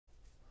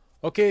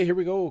Okay, here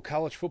we go.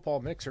 College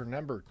football mixer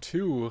number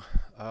 2.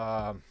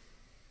 Got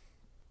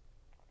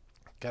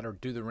to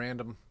do the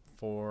random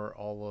for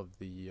all of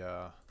the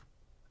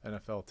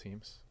NFL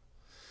teams.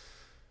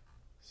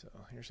 So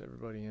here's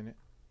everybody in it.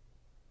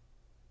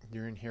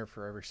 You're in here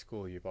for every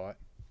school you bought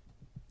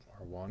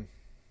or won.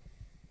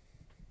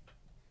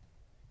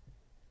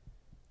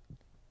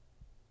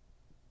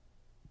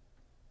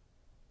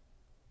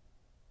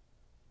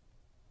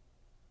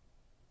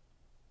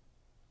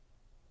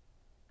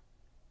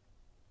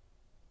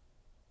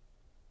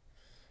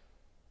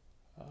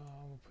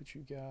 We'll put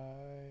you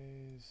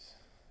guys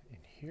in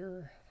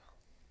here.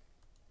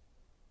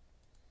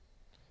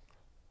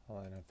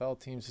 All NFL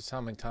teams. This is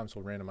how many times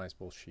we'll randomize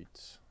both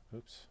sheets.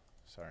 Oops.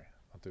 Sorry.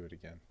 I'll do it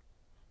again.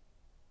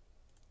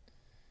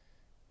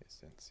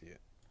 Just didn't see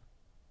it.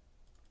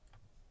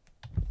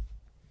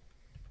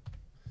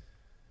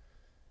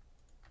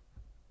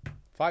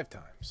 Five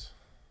times.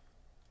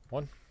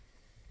 1,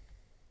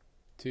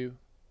 2,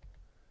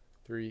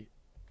 3,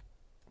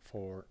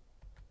 4,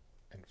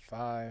 and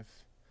 5.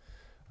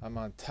 I'm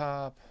on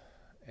top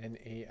and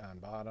 8 on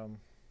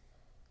bottom.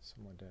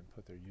 Someone didn't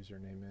put their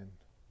username in.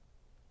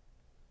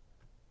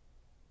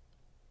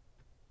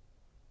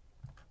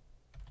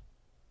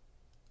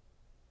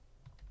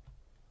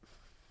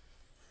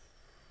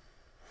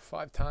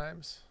 Five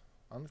times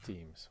on the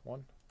teams.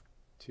 1,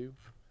 2,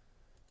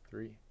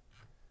 3,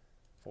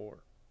 4,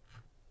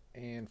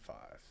 and 5.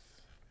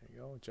 There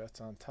you go.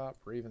 Jets on top,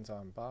 Ravens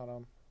on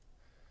bottom.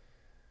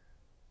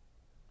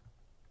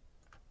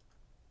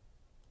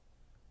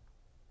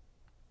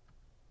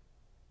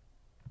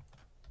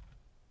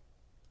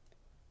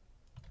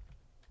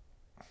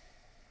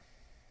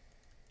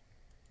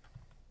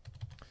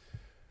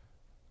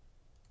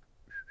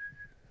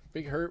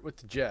 Big Hurt with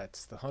the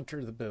Jets, the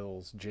Hunter the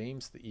Bills,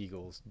 James the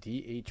Eagles,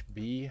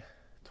 DHB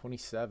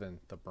 27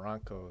 the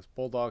Broncos,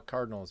 Bulldog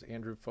Cardinals,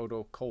 Andrew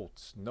Photo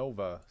Colts,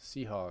 Nova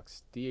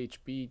Seahawks,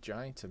 DHB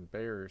Giants and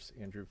Bears,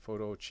 Andrew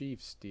Photo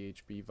Chiefs,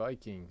 DHB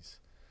Vikings,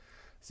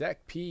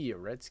 Zach P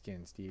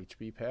Redskins,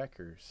 DHB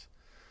Packers,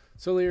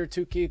 Solier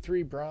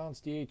 2K3 Browns,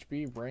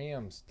 DHB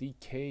Rams,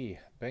 DK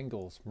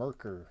Bengals,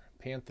 Merker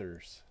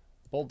Panthers,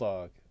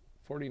 Bulldog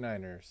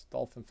 49ers,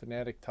 Dolphin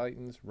Fanatic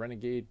Titans,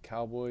 Renegade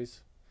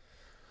Cowboys,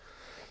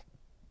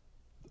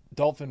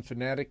 Dolphin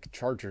Fanatic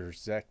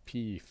Chargers, Zach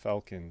P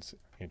Falcons,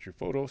 Andrew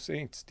Photo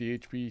Saints,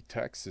 DHB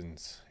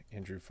Texans,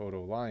 Andrew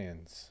Photo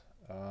Lions,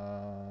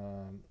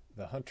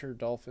 the Hunter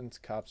Dolphins,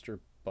 Copster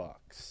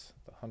Bucks,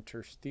 the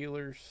Hunter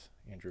Steelers,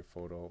 Andrew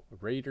Photo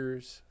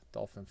Raiders,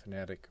 Dolphin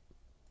Fanatic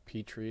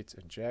Patriots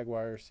and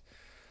Jaguars,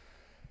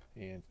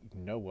 and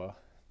Noah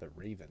the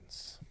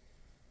Ravens.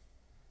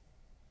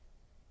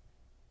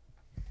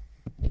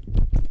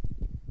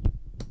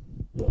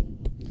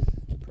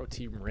 Pro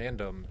team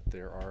random.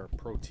 There are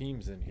pro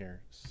teams in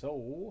here.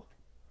 So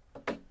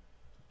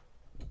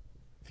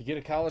if you get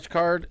a college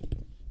card,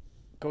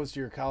 it goes to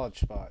your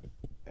college spot.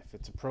 If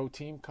it's a pro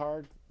team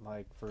card,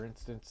 like for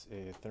instance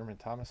a Thurman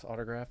Thomas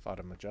autograph out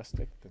of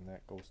Majestic, then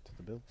that goes to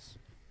the Bills.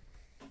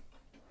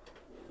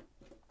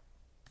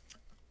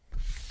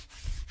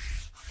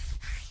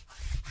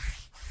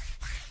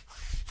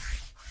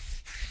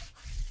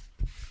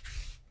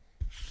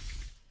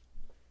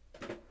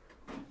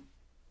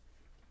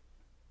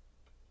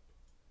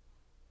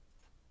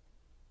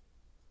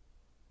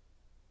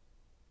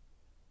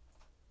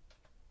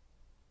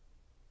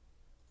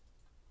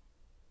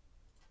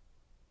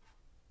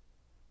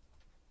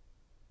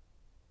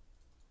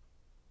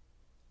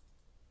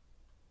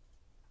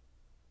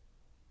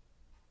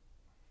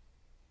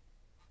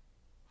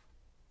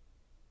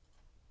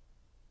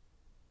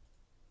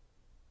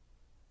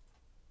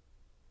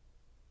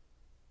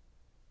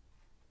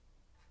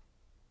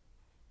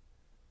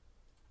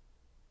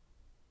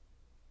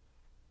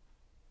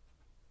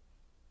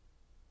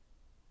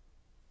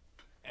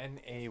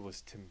 NA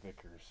was Tim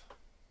Vickers.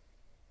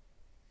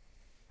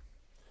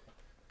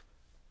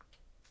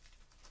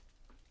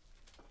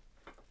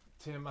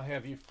 Tim, I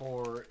have you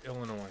for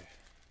Illinois,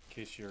 in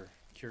case you're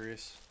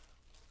curious.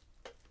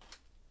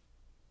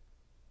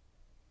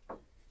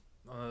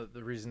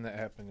 The reason that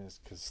happened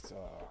is because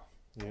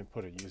you didn't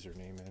put a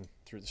username in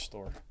through the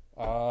store.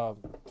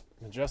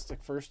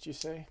 Majestic first, you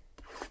say?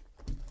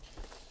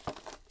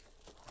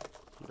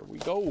 Here we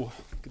go.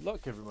 Good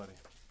luck, everybody.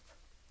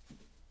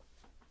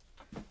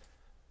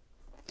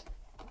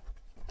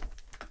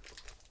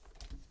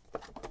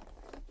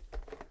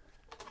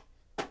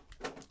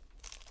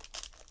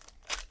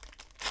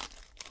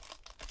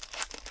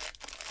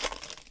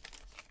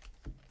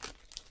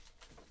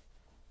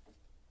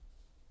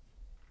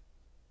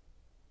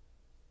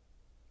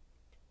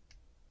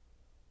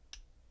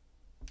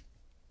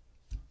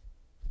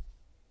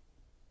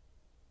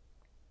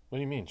 What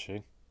do you mean,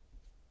 Shade?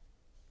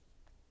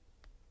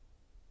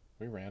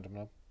 We random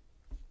them.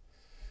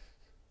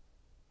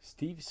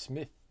 Steve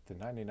Smith, the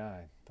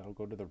 99. That'll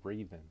go to the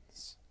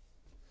Ravens.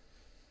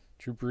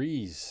 Drew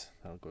Brees.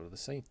 That'll go to the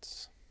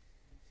Saints.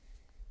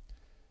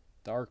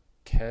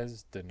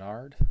 Darqueze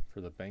Dennard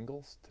for the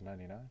Bengals to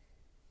 99.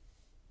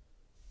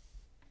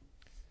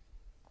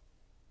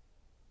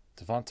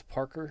 Devonta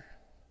Parker,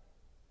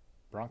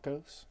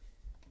 Broncos.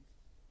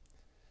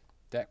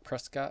 Dak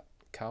Prescott,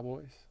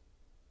 Cowboys.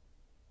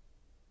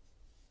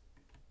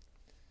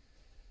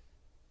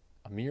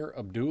 Amir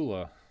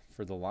Abdullah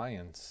for the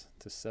Lions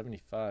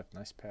 /75.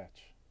 Nice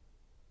patch.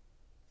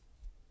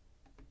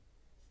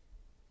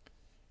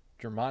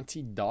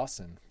 Jermonte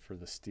Dawson for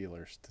the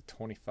Steelers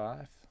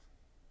 /25.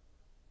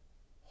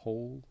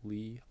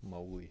 Holy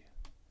moly.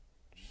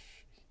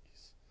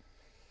 Jeez.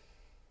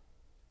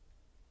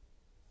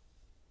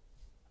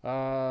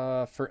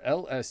 For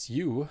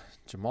LSU,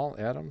 Jamal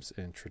Adams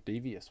and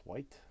Tre'Davious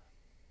White.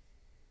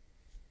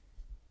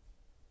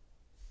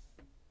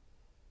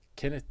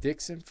 Kenneth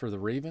Dixon for the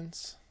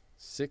Ravens,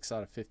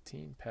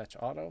 6/15 patch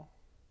auto.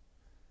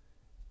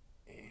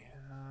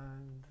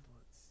 And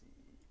let's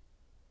see.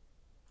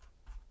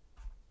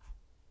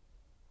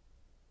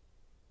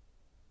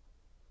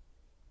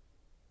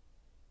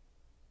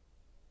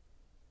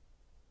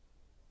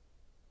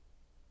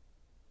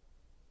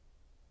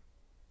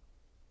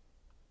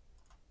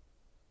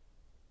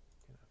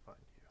 Can I find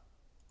you?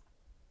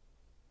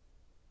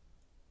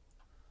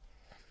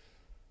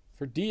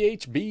 For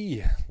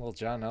DHB, little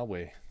John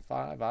Elway,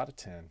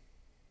 5/10.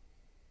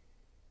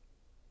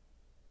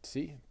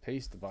 See,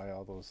 pays to buy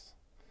all those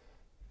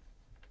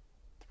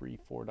 $3,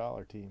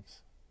 $4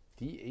 teams.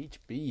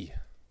 DHB,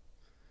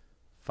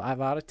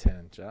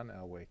 5/10. John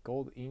Elway,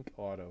 gold ink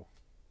auto,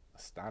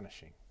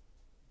 astonishing.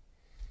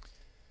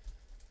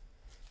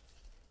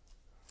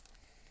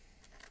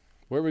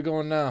 Where are we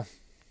going now?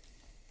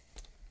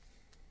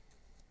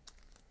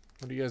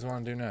 What do you guys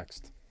want to do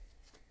next?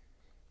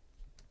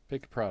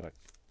 Pick a product.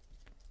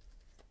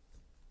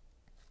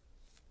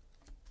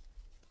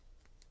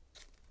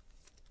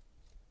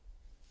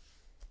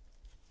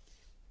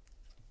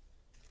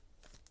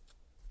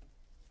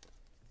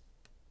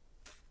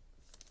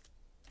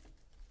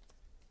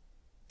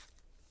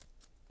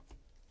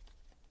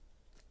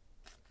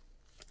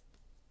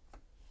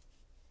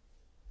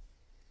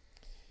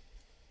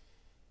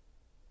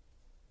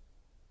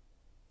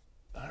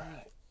 All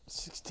right,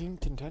 16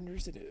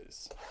 contenders it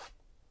is.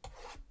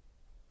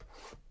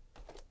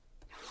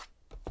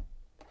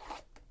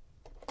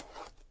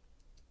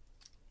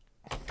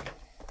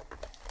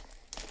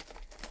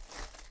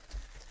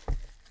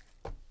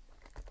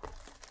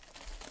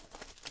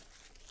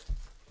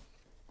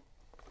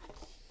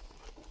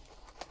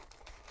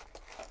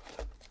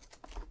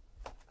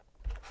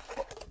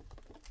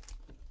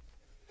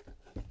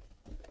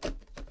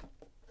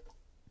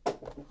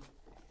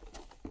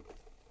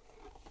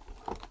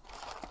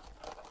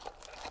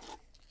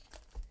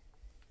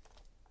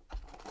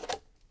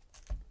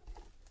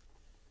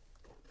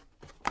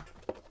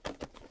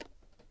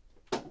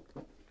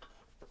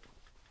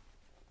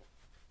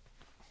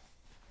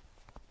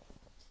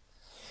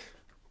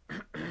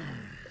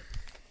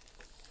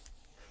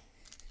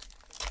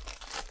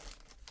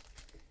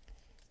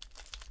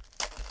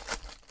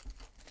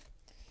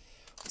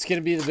 It's going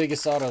to be the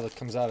biggest auto that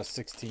comes out of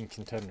 16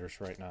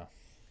 contenders right now.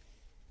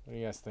 What do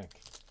you guys think?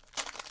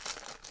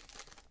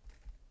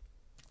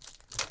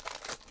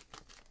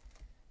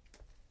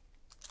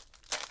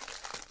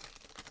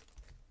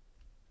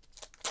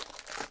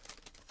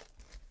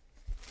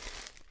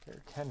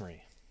 Derrick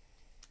Henry.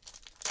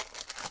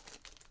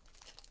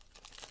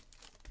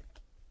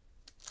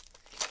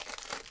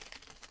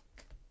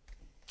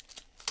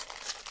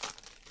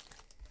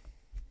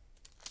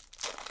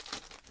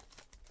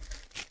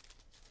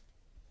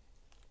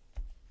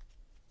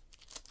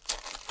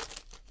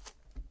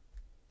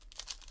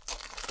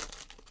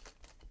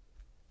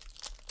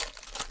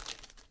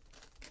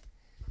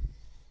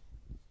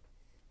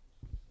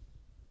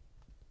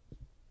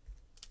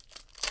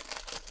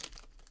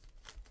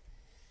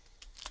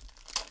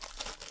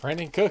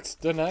 Brandon Cooks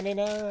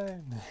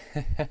 /99.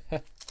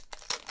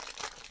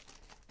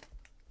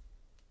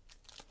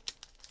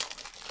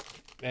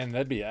 Man,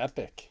 that'd be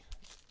epic.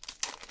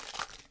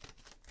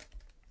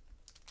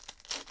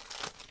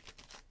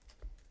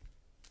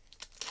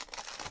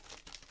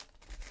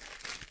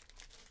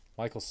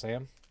 Michael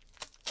Sam.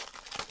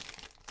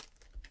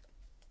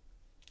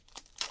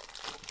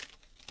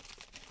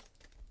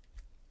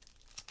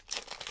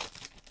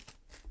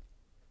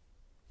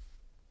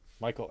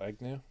 Michael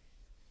Agnew.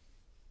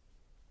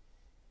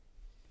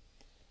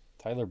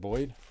 Tyler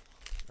Boyd,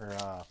 or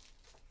not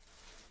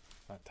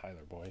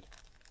Tyler Boyd.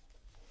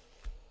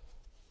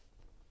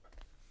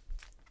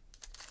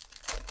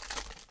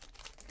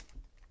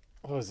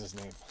 What was his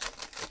name?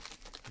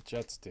 The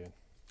Jets dude.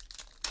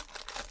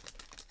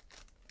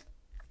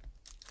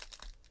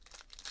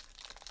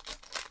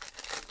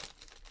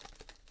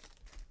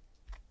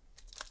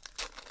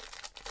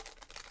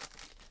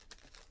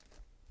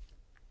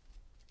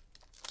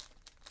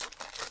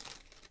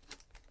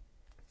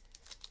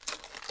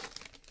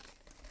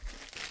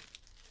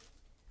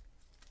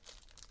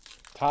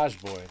 Taj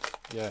Boyd.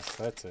 Yes,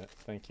 that's it.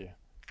 Thank you.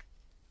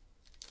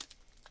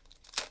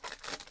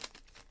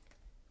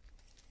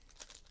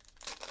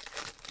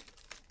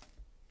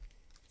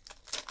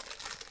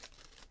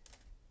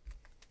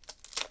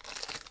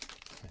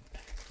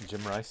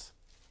 Jim Rice.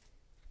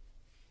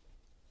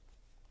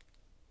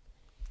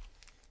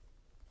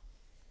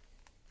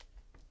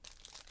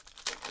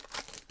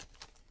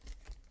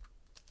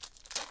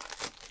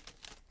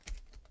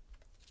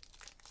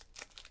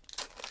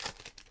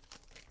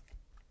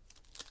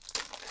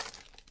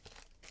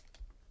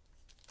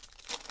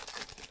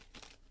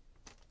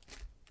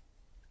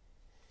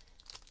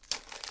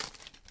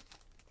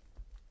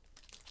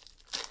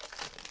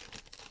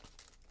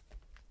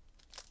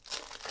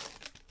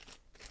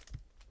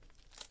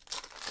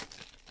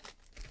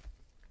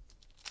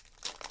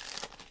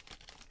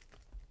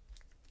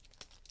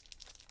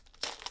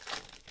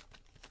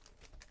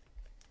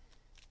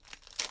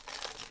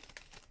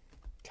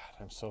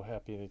 so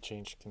happy they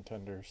changed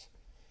contenders.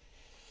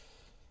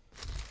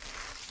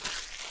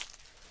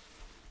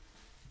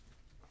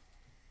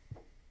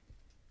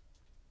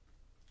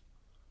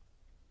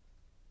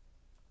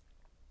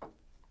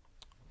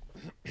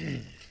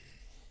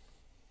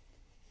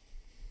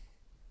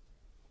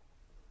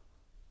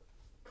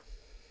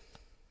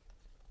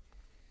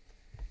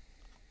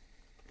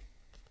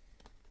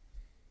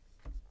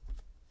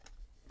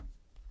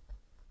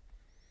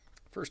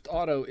 First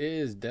auto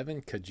is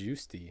Devin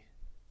Kajusti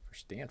for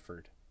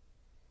Stanford.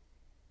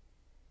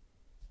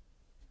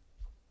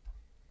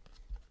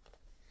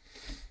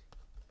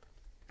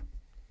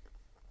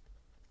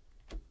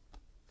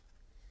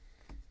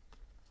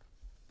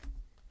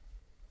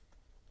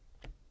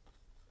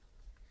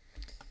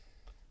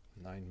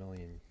 $9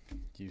 million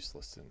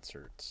useless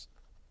inserts.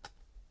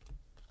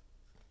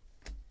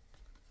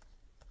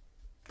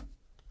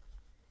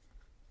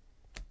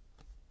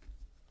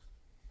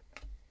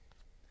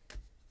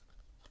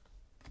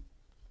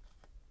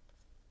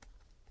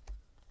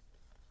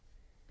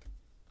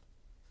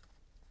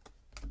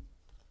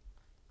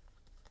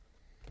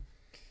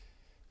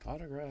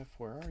 Autograph,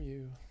 where are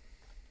you?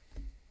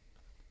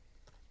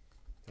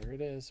 There it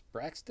is.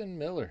 Braxton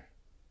Miller.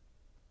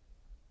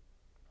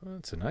 Oh,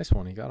 that's a nice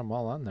one. He got them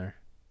all on there.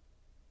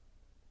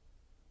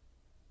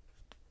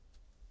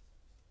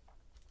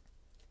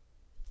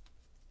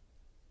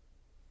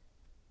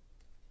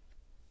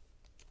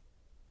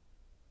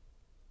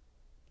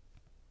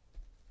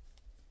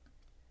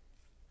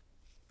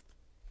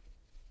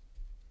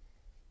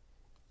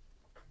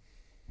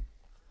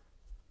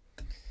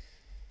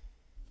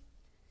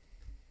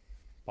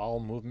 Ball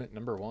movement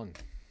number 1.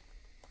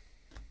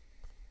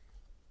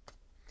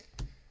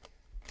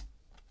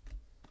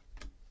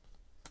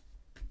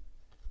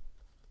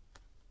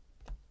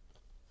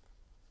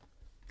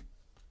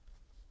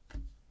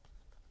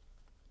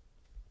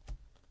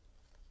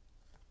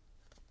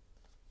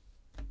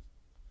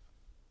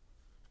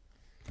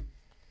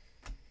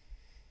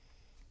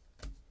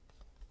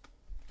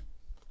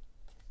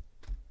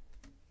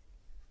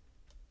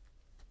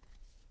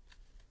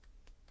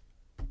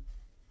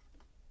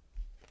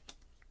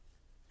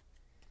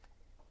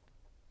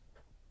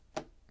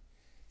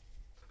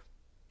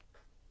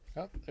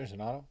 Oh, there's an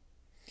auto.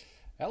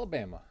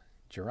 Alabama,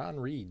 Jerron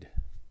Reed.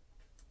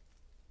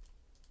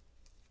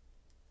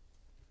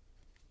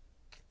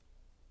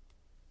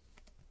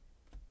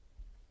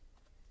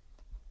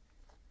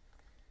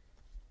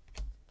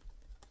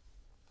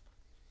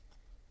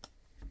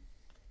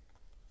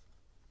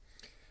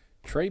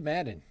 Trey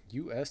Madden,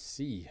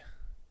 USC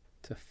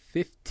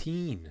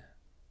 /15.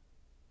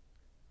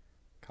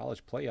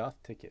 College playoff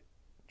ticket.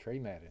 Trey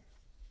Madden.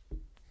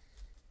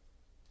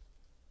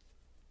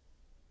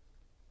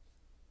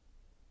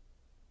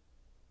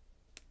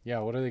 Yeah,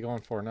 what are they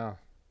going for now?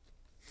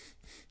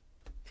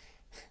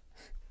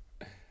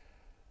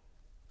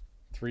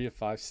 3 to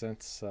 5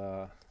 cents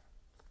for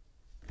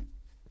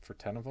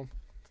 10 of them.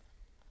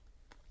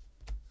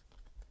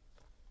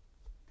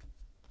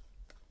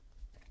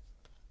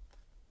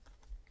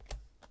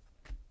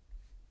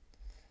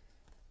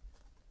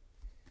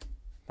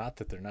 Not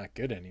that they're not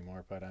good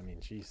anymore, but I mean,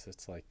 geez,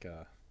 it's like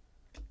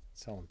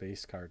selling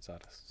base cards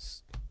out of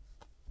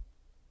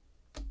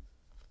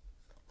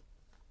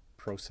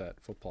Pro Set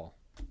football.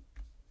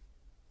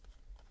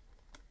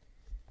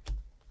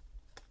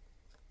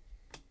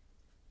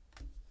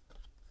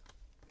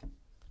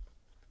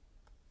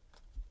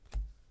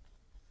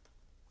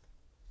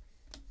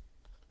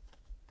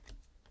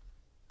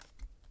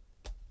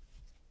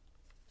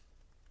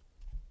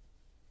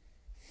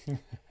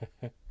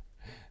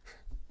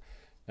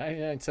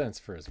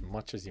 $0.99 for as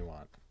much as you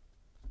want.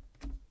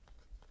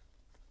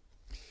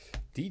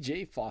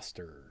 DJ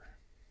Foster,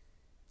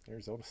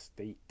 Arizona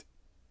State.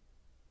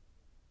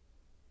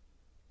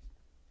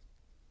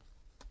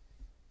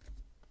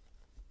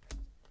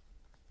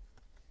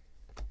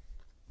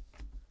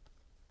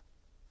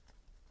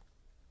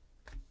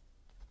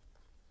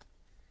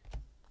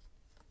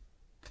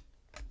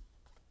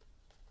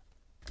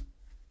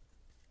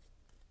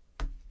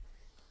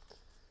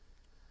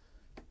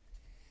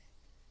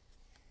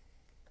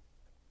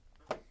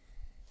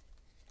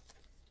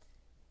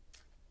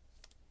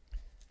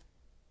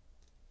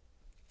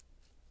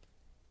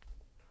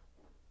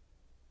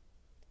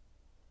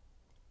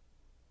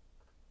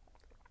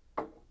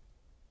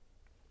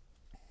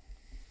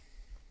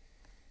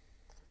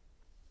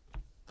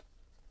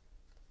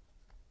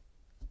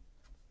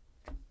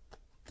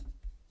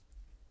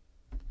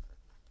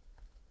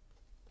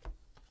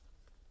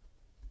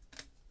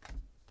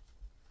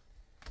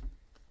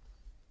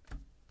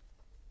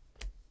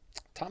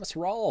 Thomas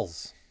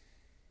Rawls.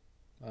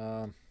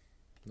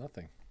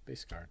 Nothing.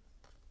 Base card.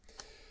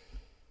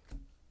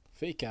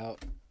 Fake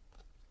out.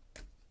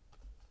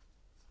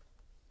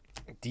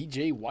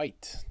 DJ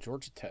White,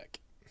 Georgia Tech.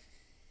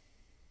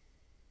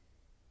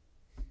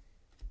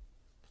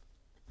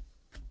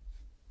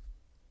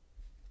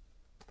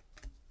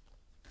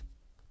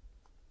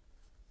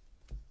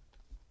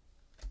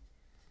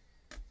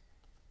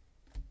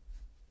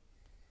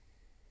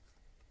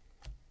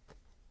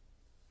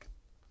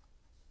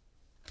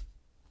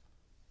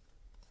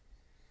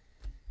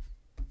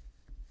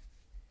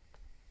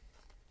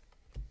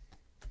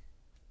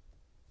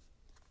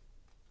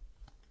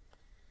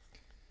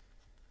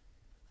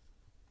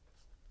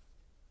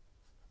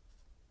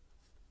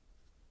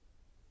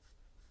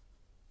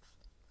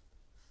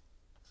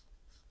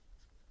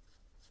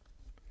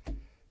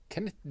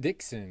 Kenneth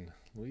Dixon,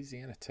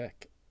 Louisiana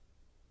Tech.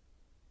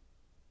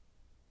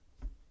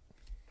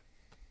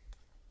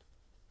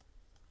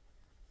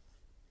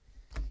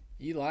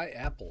 Eli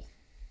Apple,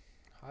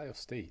 Ohio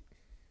State.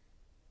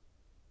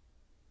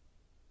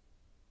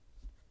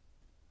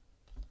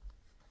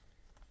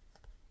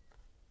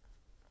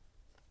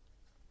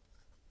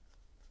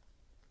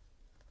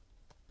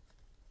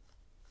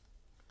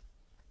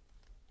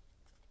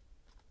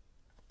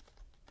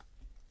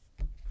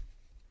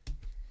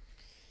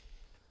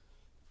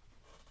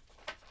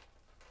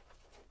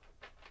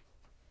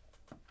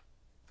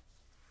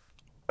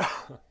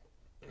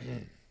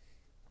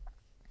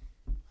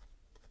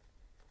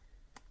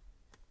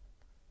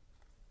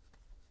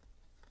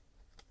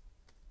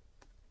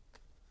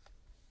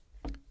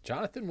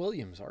 Jonathan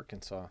Williams,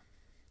 Arkansas.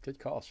 Good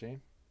call,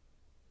 Shane.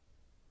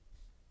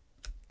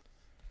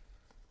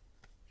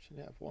 Should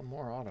have one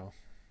more auto.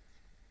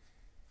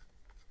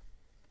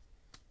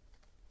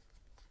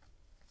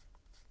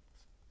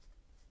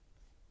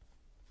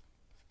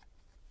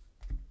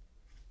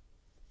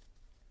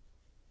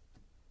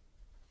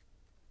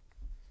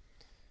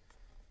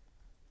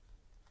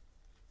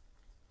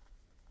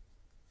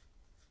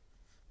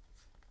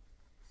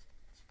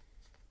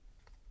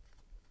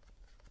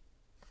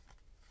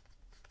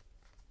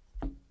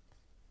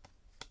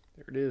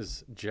 There it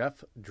is,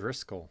 Jeff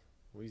Driscoll,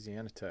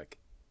 Louisiana Tech.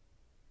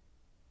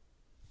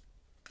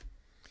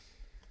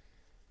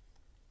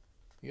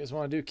 You guys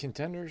want to do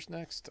contenders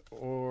next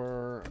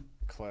or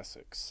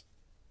classics?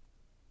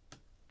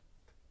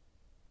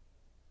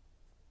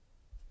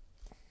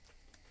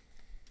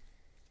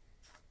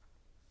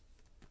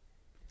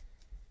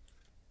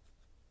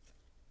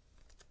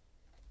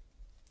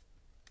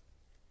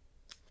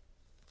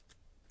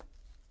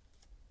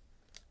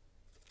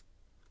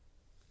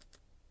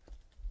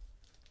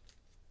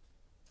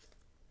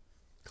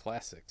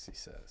 Classics, he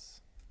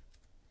says.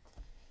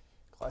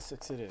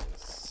 Classics it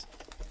is.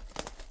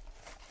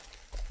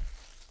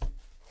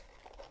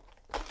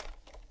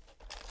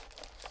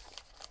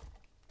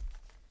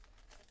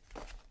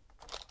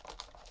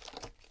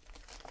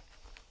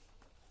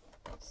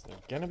 So there's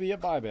going to be a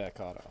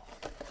buyback auto.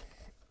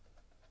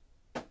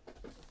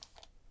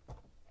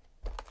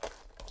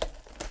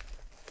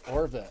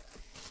 Or a vet.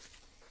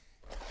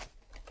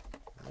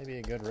 Maybe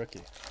a good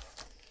rookie.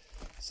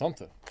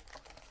 Something.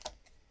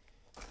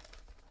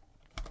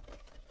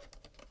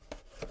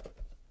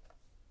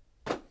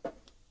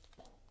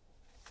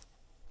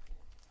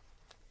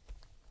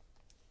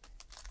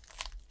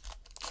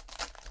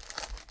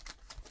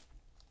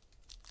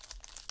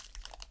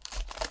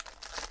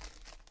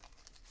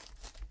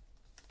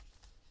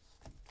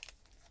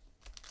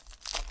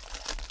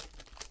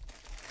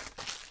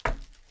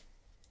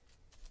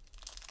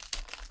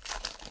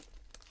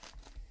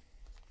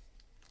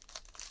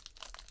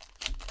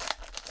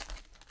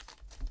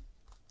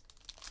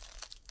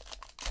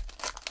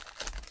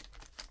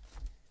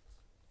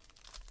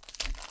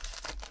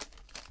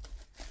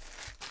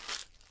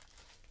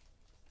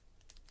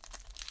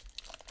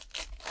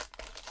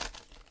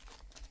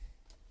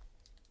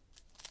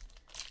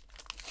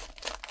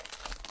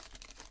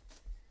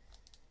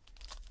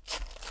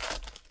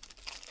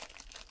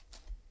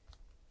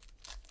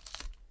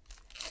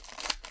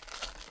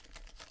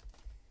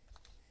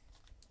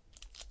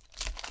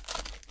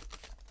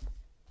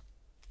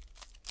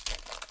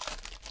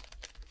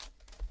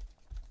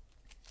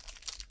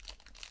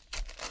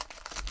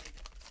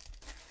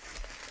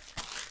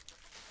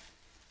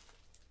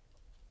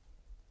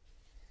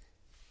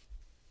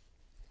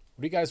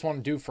 What do you guys want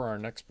to do for our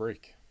next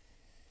break?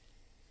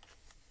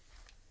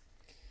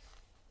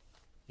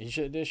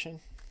 Asia Edition,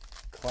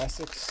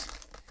 Classics,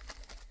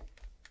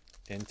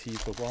 NT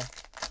football.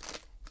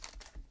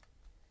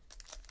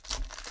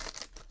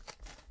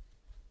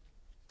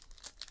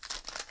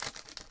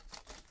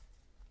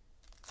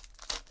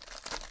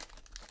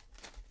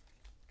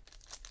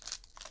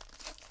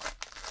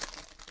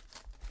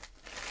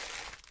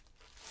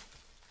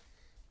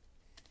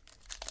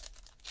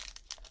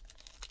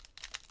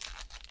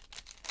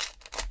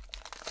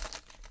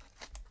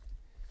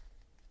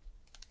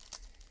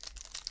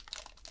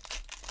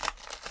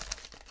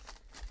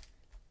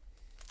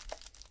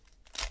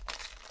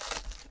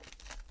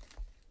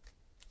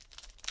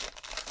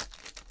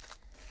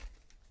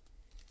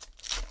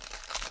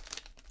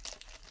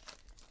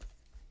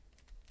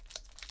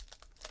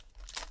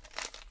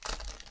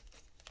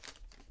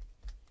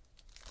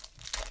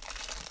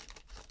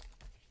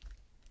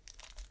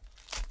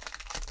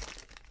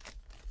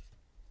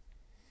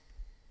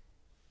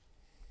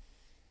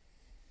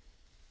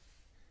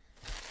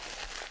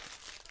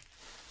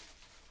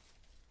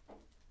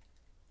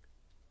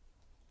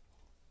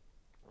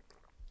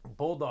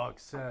 Bulldog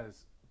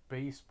says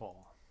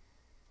baseball.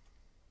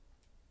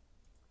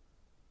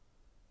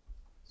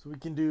 So we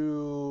can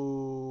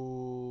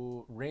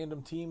do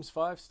random teams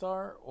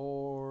 5-star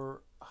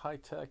or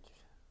high-tech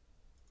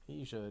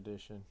Asia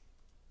edition.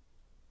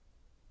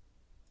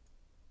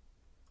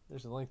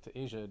 There's a link to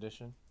Asia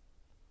edition.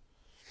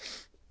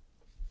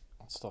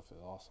 That stuff is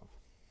awesome.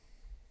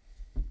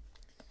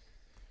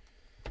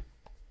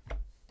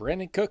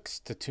 Brandon Cooks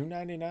to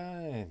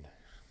 299.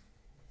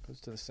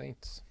 Goes to the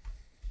Saints.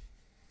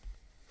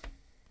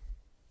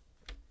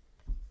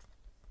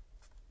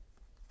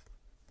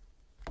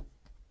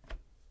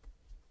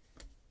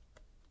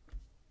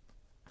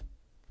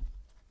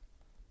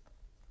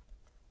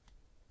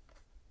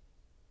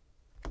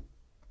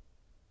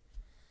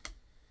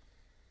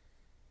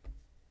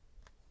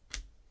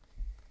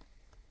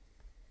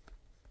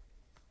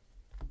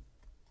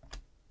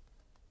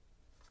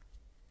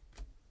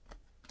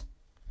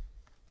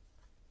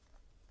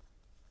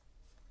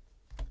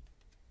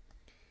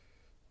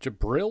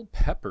 Jabril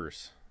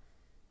Peppers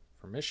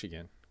for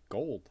Michigan.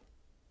 Gold.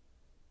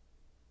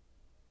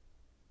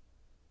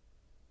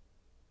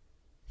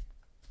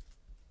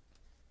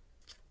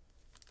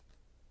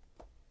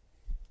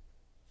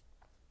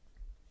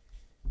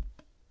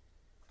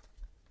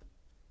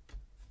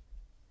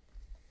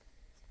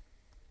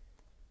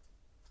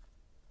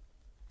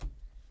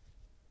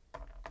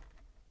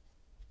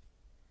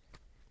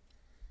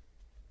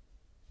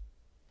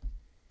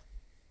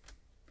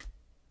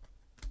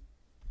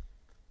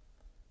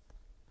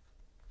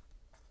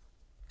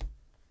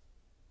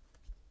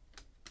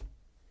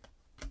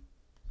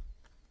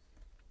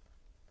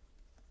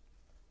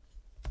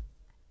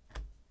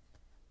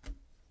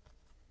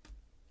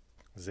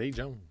 Zay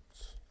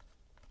Jones.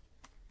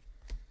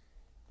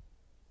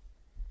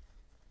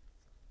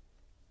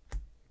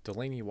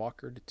 Delaney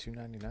Walker to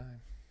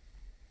 299.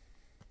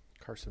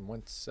 Carson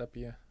Wentz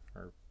sepia,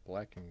 or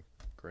black and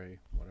gray,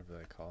 whatever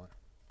they call it.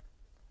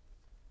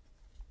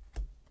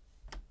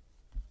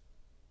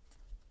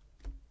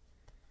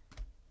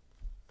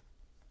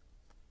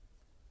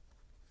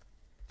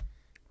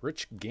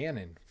 Rich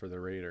Gannon for the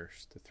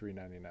Raiders to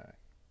 399.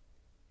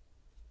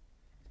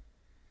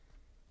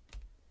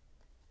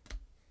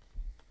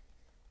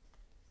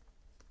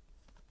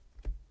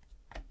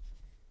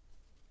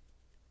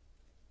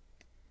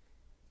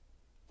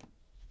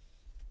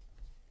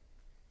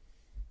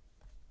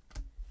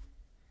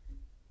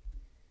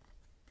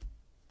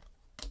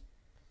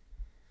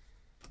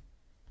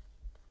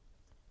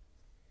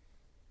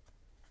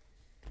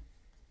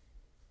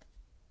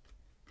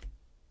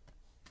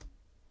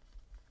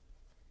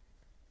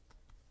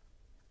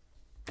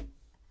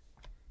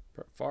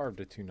 Brett Favre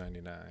to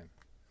 299.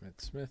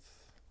 Emmitt Smith.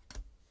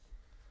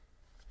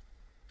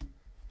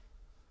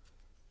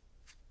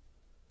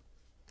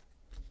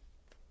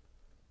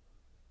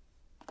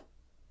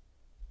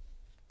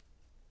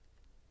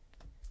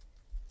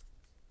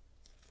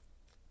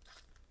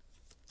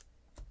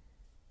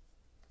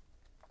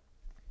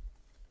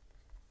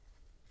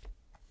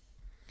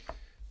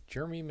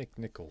 Jeremy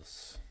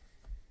McNichols.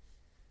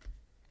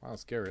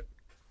 Myles Garrett.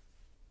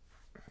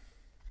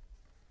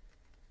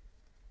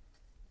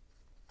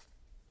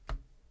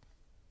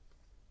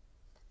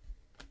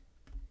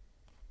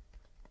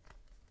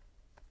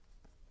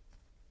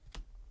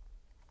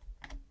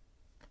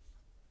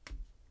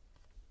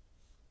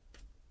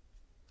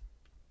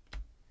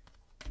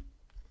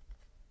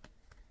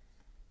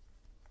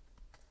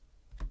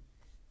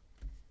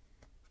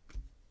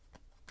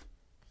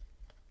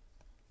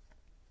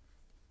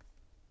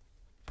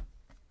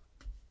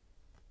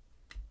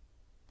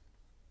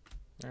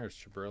 There's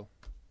Jabril.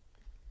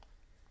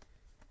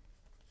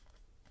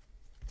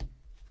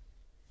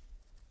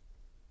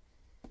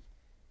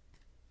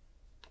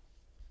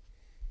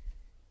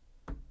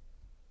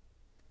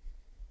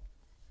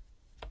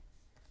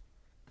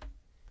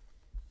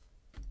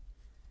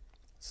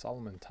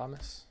 Solomon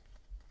Thomas.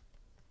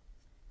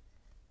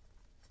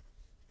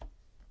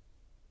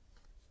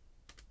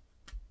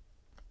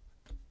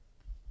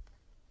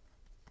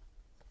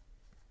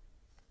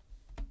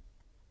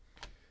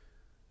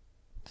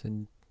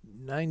 To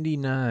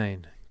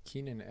 99,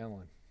 Keenan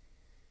Allen.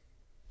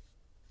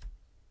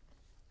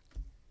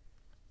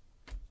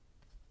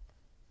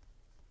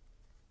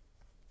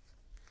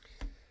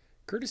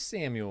 Curtis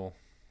Samuel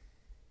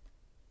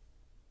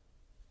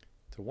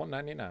to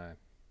 199.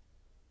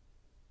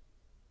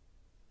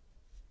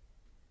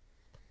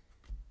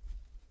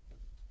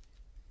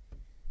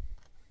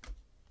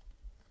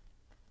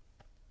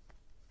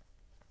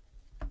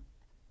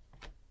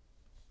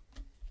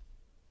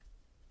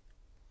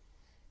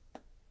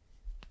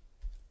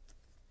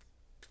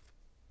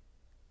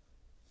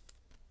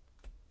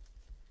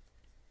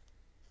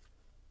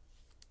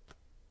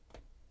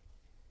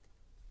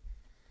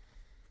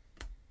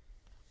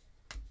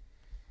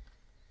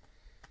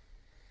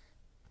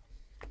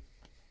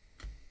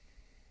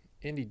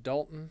 Andy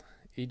Dalton,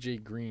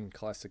 AJ Green,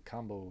 classic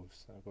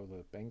combos. I'll go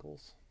to the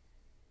Bengals.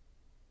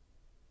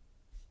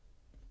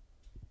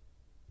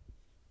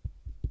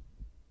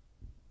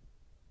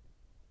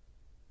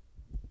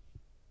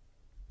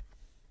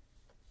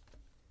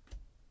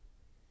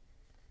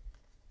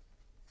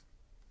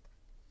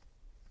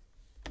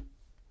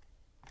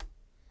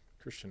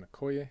 Christian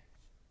Okoye.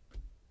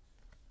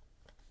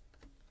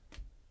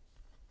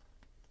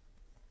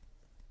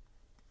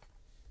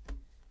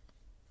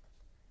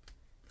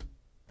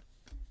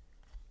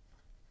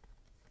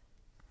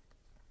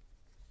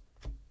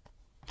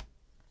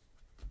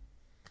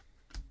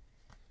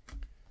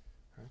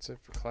 That's it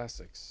for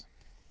classics.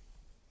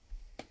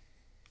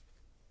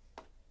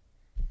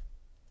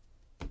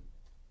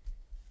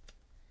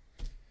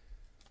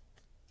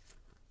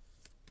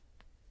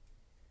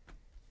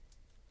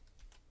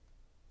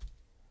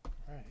 All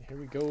right, here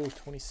we go.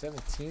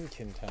 2017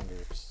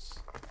 contenders.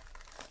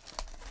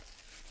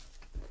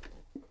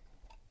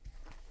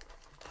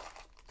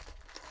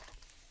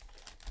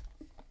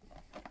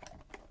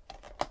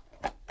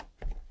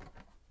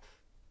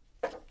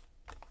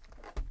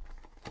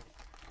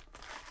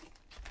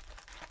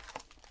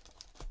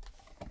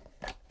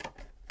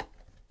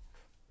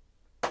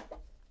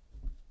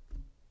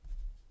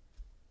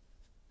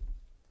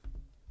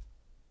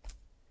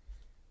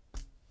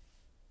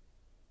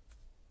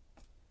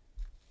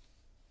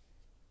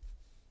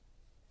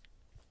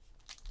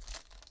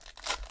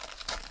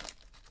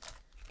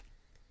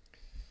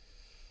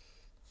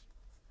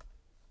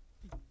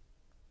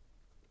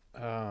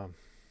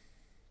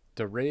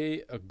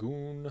 DeRay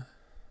Agun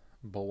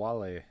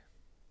Bawale,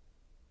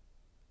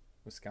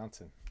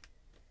 Wisconsin.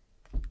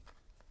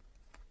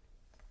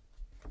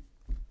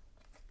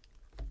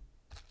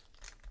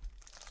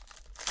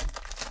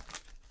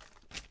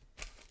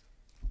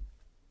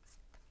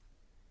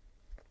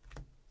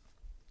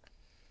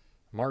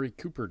 Mari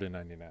Cooper to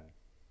 99.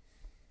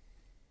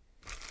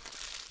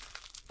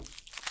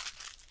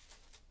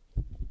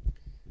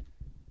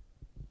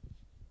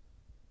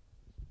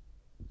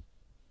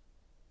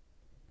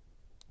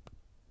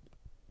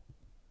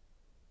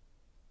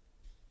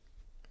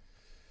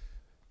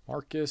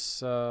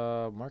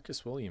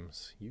 Marcus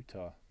Williams,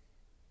 Utah.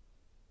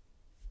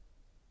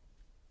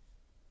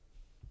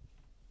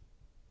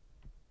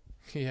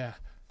 Yeah,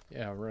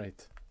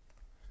 right.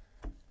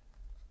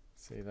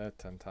 Say that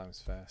 10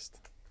 times fast.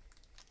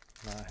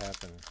 Not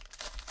happening.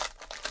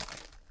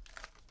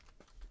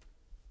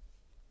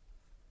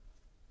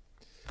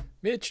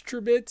 Mitch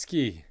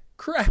Trubisky,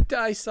 cracked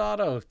ice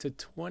auto to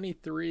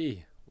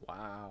 23.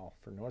 Wow,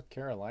 for North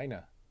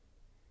Carolina.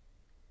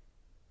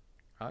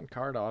 On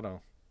card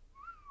auto.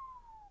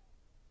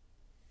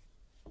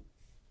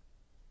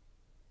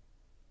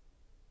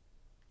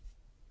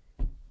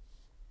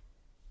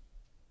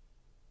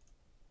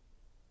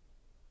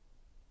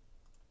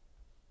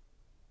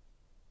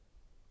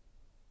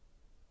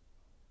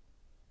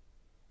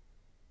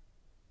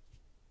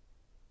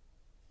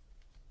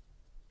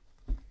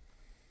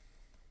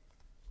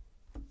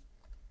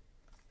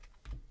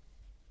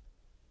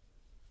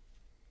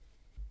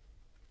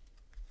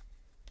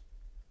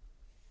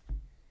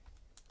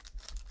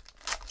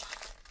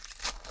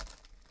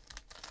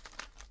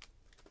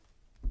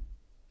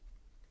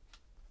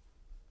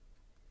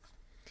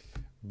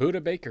 Buda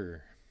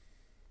Baker,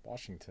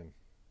 Washington.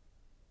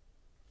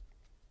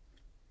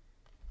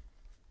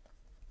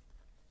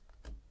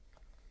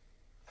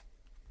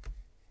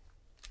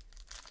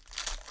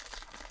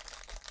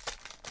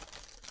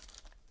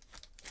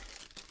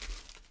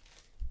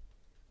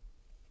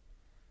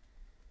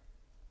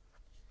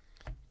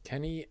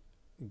 Kenny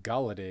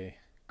Galladay,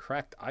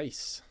 cracked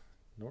ice,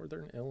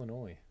 Northern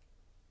Illinois.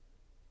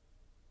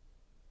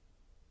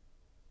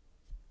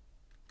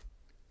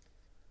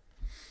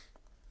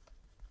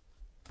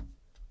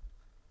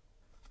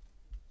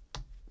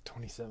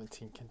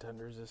 '17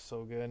 contenders is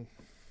so good.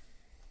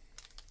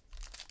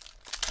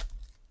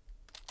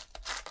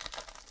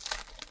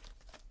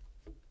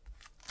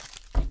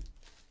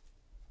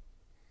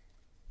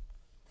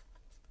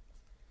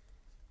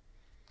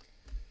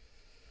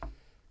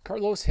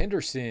 Carlos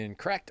Henderson,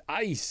 cracked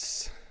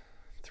ice.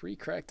 3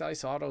 cracked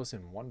ice autos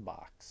in 1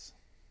 box.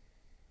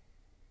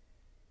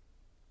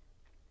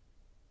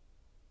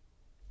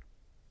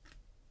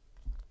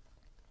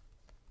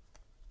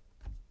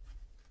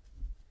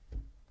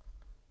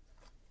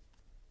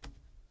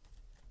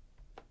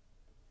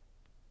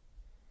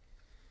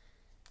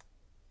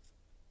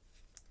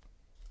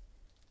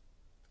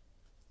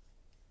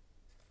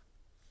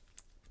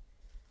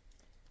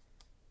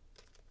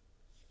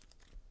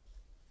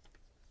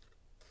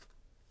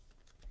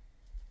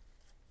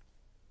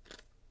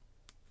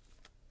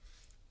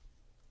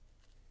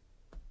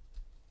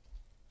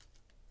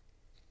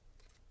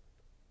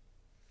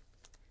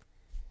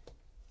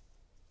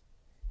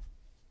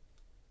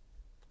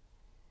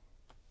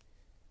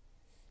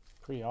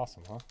 Pretty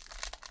awesome, huh?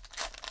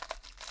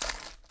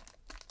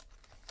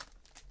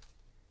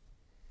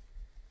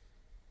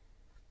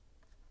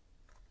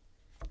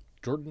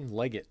 Jordan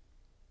Leggett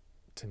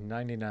to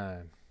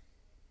 99,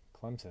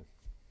 Clemson.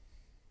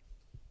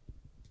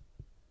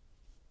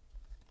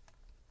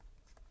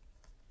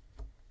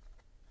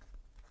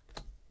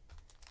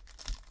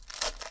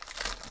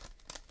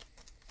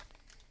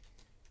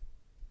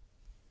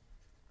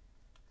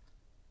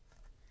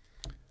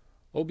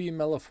 Obi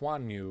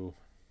Melifonwu.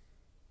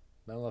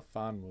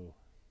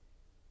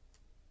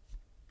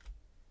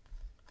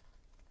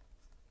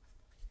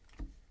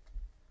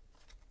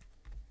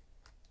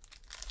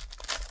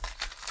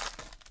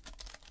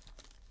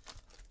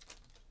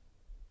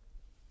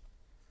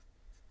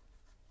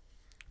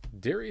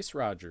 Darius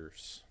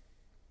Rogers,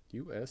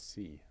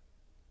 USC.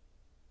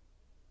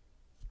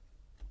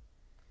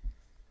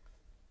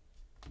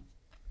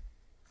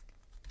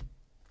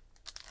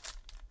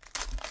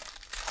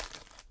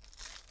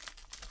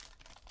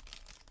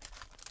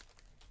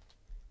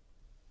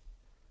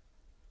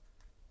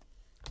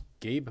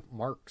 Gabe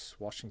Marks,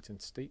 Washington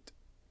State.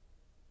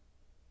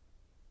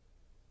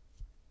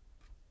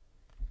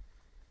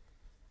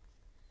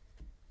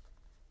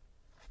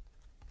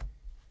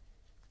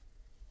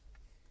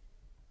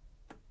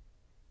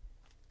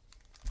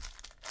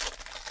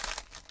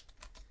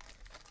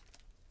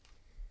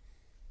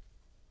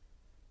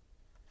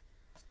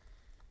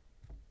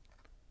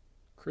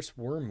 Chris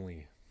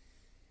Wormley.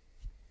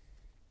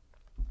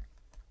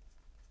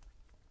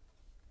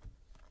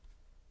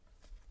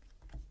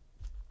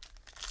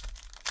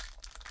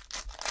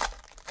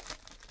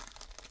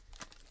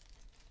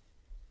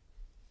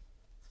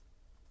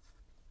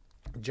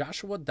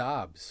 Joshua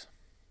Dobbs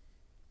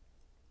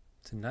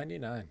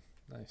 /99.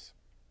 Nice.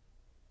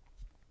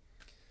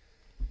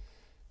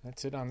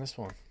 That's it on this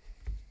one.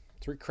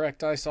 3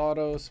 cracked ice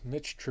autos.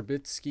 Mitch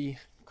Trubisky,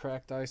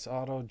 cracked ice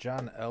auto.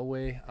 John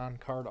Elway on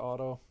card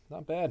auto.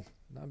 Not bad.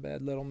 Not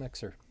bad little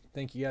mixer.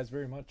 Thank you guys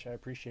very much. I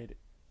appreciate it.